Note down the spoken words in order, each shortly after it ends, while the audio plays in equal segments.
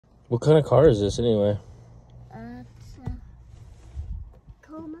What kind of car is this anyway? It's a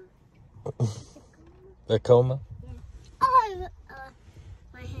coma. A coma? Yeah. Oh,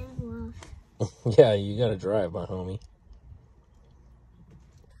 my hand's lost. Yeah, you gotta drive, my homie.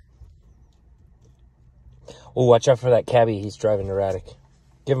 Oh, watch out for that cabbie. He's driving erratic.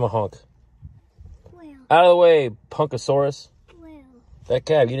 Give him a honk. Well, Out of the way, punkosaurus. well, That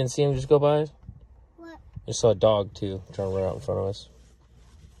cab, you didn't see him just go by? what? I saw a dog, too, trying to run out in front of us.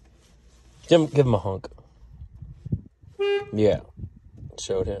 Give him a honk. Yeah.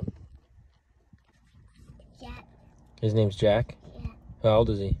 Showed him. Jack. His name's Jack? Yeah. How old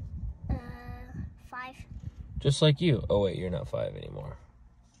is he? 5. Just like you. Oh, wait, you're not 5 anymore.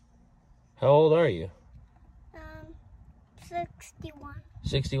 How old are you? 61.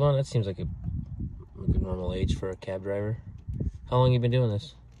 61? That seems like a normal age for a cab driver. How long you been doing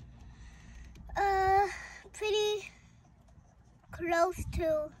this? Pretty close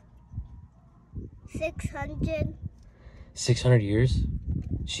to 600. 600 years?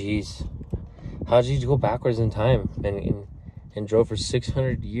 Jeez. How did you go backwards in time and drove for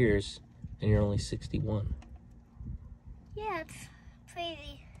 600 years and you're only 61? Yeah, it's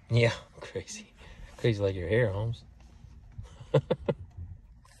crazy. Yeah, crazy. Crazy like your hair, Holmes.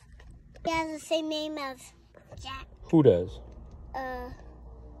 He has the same name as Jack. Who does?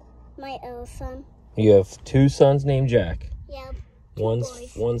 My other son. You have 2 sons named Jack. Yeah. One's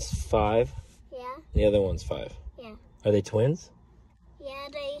 5, Yeah. the other one's 5. Yeah. Are they twins? Yeah,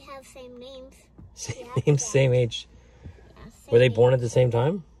 they have same names. Same Yeah, names, same age. Yeah, same Were they name. born at the same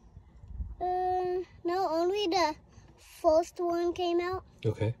time? No, only the first one came out.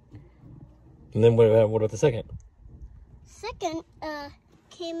 Okay. And then what about the second? Second,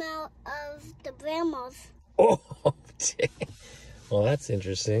 came out of the grandma's. Oh, dang. Well, that's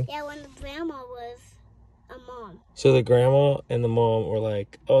interesting. Yeah, when the grandma was a mom. So the grandma and the mom were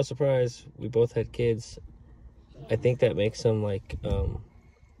like, oh, surprise, we both had kids. I think that makes them like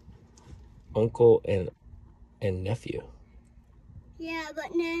uncle and nephew. Yeah,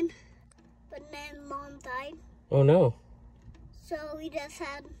 but then mom died. Oh, no. So we just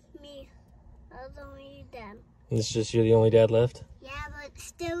had me. I was only dad. It's just you're the only dad left? Yeah,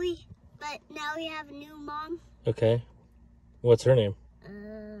 but now we have a new mom. Okay. What's her name?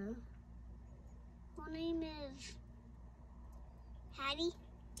 Her name is Hattie.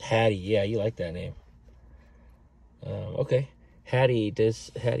 Hattie. Yeah, you like that name. Okay. Hattie,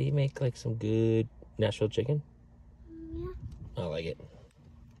 does Hattie make like some good Nashville chicken? Yeah, I like it.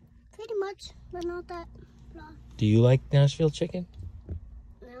 pretty much, but not that long. Do you like Nashville chicken?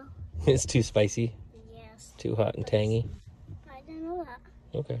 No. It's too spicy, Yes. too hot and tangy. I didn't know that.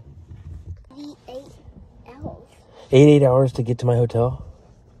 Okay. 8 hours. 8 hours to get to my hotel?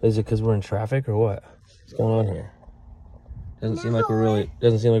 Is it because we're in traffic or what? What's going on here? Doesn't seem like we're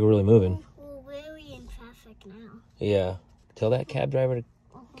really moving. We're really in traffic now. Yeah. Tell that cab driver to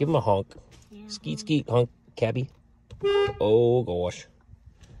give him a honk. Yeah. Skeet skeet honk, cabbie. Oh gosh.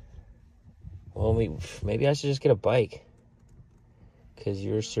 Well, maybe I should just get a bike, because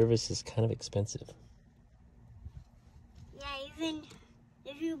your service is kind of expensive. Yeah, even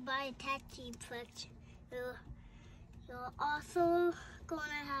if you buy a taxi truck, you're also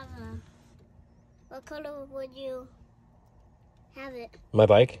gonna have what color would you have it? My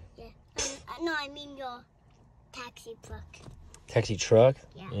bike? Yeah. No, I mean your taxi truck. Taxi truck?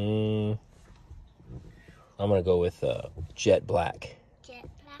 Yeah. I'm gonna go with jet black. Jet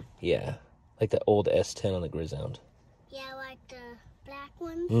black? Yeah. Like the old S10 on the Grizound. Yeah, like the black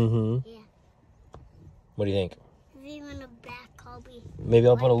ones? Mm-hmm. Yeah. What do you think? Even a black hobby. Maybe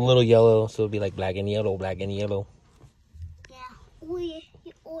I'll put a little yellow, so it'll be like black and yellow, black and yellow. Yeah. Or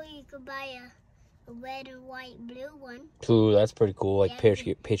you could buy a red and white blue one. Ooh, that's pretty cool. Like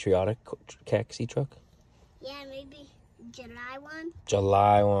Yeah. patriotic taxi truck. Yeah, maybe July one.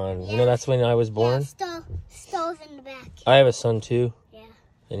 July 1. Yeah. You know, that's when I was born. Yeah, stars in the back. I have a son too, Yeah.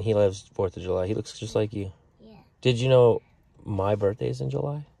 and he lives 4th of July. He looks just like you. Yeah. Did you know my birthday is in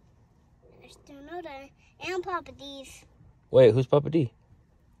July? I still know that. And Papa D's. Wait, who's Papa D?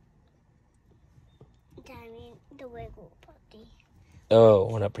 I mean, the regular Papa D. Oh,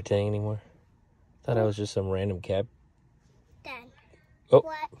 we're not pretending anymore. Thought I was just some random cab. Dad. Oh.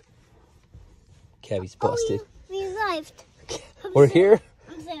 What? Cabbie's busted. Oh, we arrived. We're here?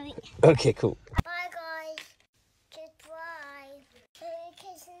 I'm sorry. Okay, cool.